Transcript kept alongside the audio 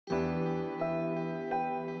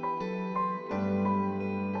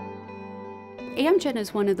Amgen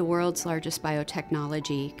is one of the world's largest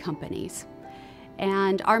biotechnology companies,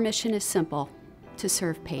 and our mission is simple: to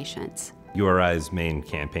serve patients. URI's main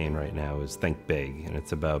campaign right now is Think Big, and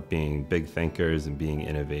it's about being big thinkers and being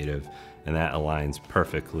innovative, and that aligns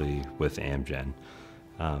perfectly with Amgen.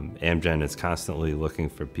 Amgen is constantly looking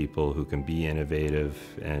for people who can be innovative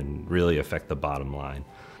and really affect the bottom line.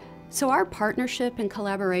 So our partnership and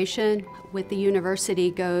collaboration with the university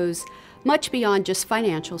goes much beyond just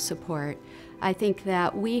financial support. I think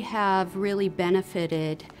that we have really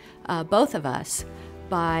benefited, both of us,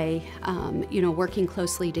 by working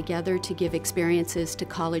closely together to give experiences to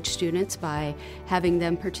college students by having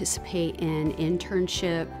them participate in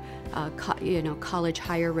internship, college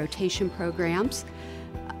higher rotation programs.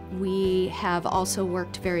 We have also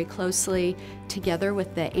worked very closely together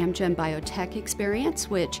with the Amgen Biotech experience,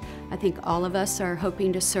 which I think all of us are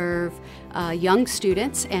hoping to serve young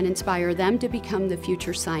students and inspire them to become the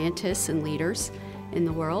future scientists and leaders in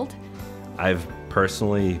the world. I've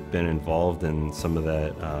personally been involved in some of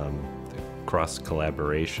that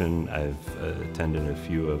cross-collaboration. I've attended a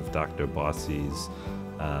few of Dr. Bossi's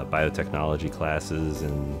biotechnology classes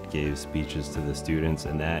and gave speeches to the students,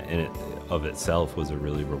 and that in it of itself was a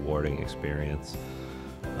really rewarding experience.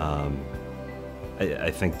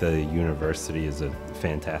 I think the university is a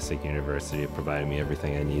fantastic university. It provided me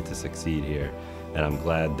everything I need to succeed here, and I'm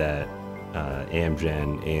glad that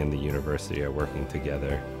Amgen and the university are working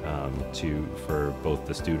together for both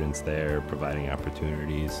the students there, providing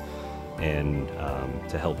opportunities, and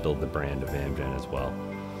to help build the brand of Amgen as well.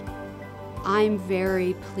 I'm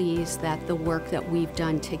very pleased that the work that we've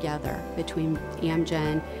done together between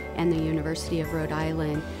Amgen and the University of Rhode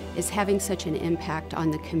Island is having such an impact on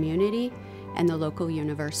the community and the local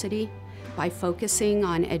university. By focusing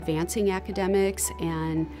on advancing academics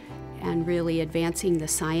and really advancing the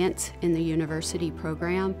science in the university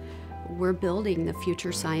program, we're building the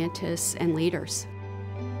future scientists and leaders.